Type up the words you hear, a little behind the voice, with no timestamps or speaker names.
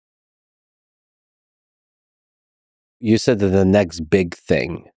you said that the next big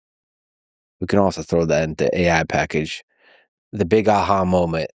thing, we can also throw that into AI package. The big aha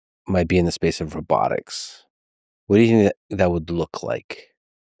moment might be in the space of robotics. What do you think that would look like?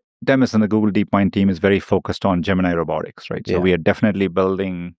 Demis and the Google DeepMind team is very focused on Gemini robotics, right? So Yeah. we are definitely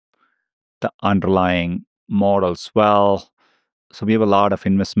building the underlying models well. So we have a lot of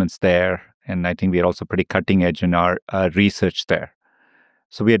investments there. And I think we are also pretty cutting edge in our research there.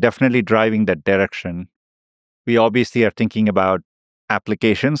 So we are definitely driving that direction. We obviously are thinking about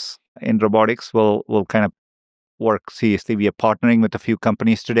applications in robotics. We'll kind of work seriously. We are partnering with a few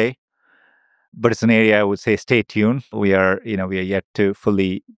companies today, but it's an area I would say stay tuned. We are yet to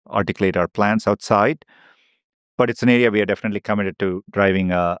fully articulate our plans outside, but it's an area we are definitely committed to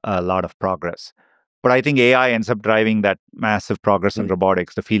driving a lot of progress. But I think AI ends up driving that massive progress in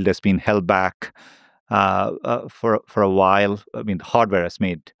robotics. The field has been held back for a while. I mean, the hardware has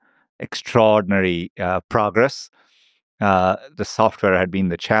made extraordinary progress. The software had been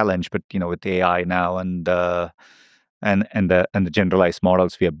the challenge, but with AI now and the generalized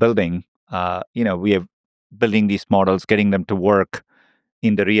models we are building, we are building these models, getting them to work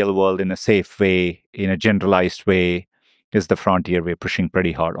in the real world in a safe way, in a generalized way, is the frontier we're pushing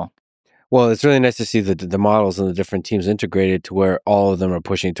pretty hard on. Well, it's really nice to see the models and the different teams integrated to where all of them are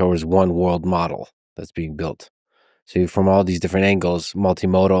pushing towards one world model that's being built. So from all these different angles,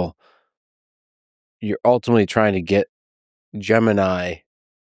 multimodal, you're ultimately trying to get Gemini.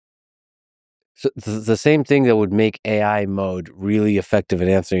 So the same thing that would make AI mode really effective in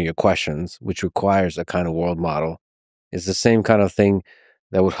answering your questions, which requires a kind of world model, is the same kind of thing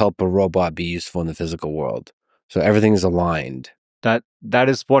that would help a robot be useful in the physical world. So everything is aligned. That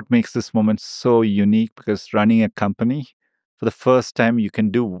is what makes this moment so unique, because running a company, for the first time, you can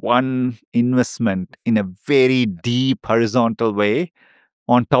do one investment in a very deep horizontal way.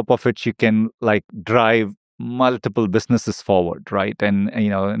 On top of it, you can drive multiple businesses forward, right?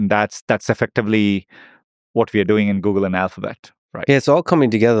 And that's effectively what we are doing in Google and Alphabet, right? Yeah, it's all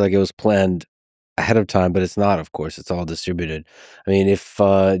coming together like it was planned ahead of time, but it's not, of course. It's all distributed. I mean, if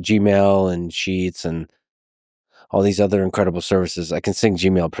Gmail and Sheets and all these other incredible services, I can sing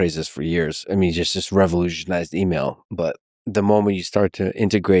Gmail praises for years. I mean, just revolutionized email. But the moment you start to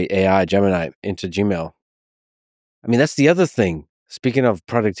integrate AI, Gemini into Gmail, I mean, that's the other thing. Speaking of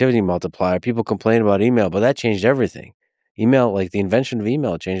productivity multiplier, people complain about email, but that changed everything. Email, like the invention of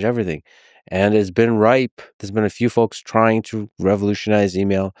email, changed everything. And it's been ripe. There's been a few folks trying to revolutionize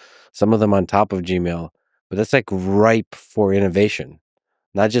email, some of them on top of Gmail, but that's like ripe for innovation.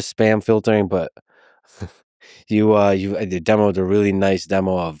 Not just spam filtering, but you demoed a really nice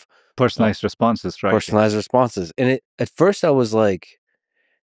demo of Personalized responses, right? personalized responses. And at first I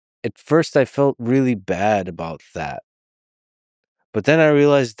felt really bad about that. But then I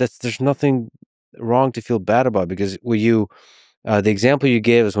realized that there's nothing wrong to feel bad about, because the example you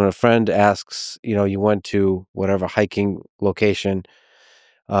gave is when a friend asks, you went to whatever hiking location,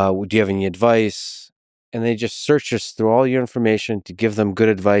 do you have any advice? And they just search us through all your information to give them good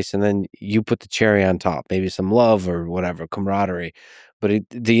advice, and then you put the cherry on top, maybe some love or whatever, camaraderie. But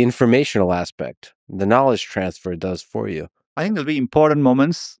the informational aspect, the knowledge transfer does for you. I think there'll be important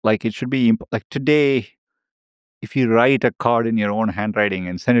moments. Like it should be like today, if you write a card in your own handwriting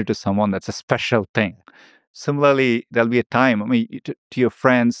and send it to someone, that's a special thing. Similarly, there'll be a time, I mean, to your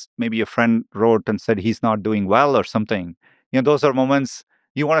friends, maybe your friend wrote and said he's not doing well or something. Those are moments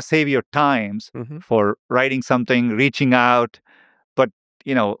you want to save your times for writing something, reaching out, but,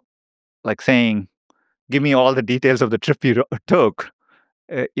 like saying, give me all the details of the trip you took,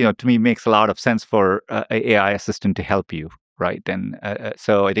 to me makes a lot of sense for a AI assistant to help you, right? And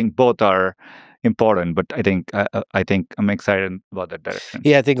so I think both are important, but I think I'm excited about that direction.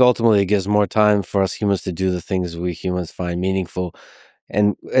 Yeah, I think ultimately it gives more time for us humans to do the things we humans find meaningful.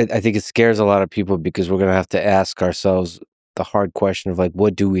 And I think it scares a lot of people, because we're going to have to ask ourselves the hard question of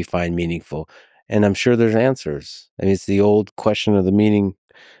what do we find meaningful? And I'm sure there's answers. I mean, it's the old question of the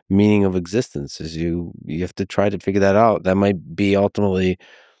meaning of existence. Is you have to try to figure that out. That might be ultimately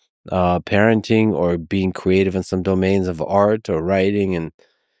parenting, or being creative in some domains of art or writing. And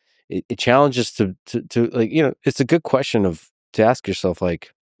it challenges to it's a good question to ask yourself,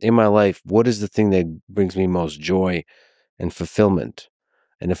 in my life, what is the thing that brings me most joy and fulfillment?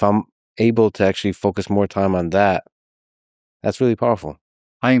 And if I'm able to actually focus more time on that, that's really powerful.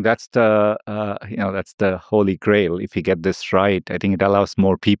 I think that's the holy grail. If you get this right, I think it allows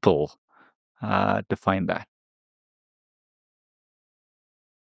more people to find that.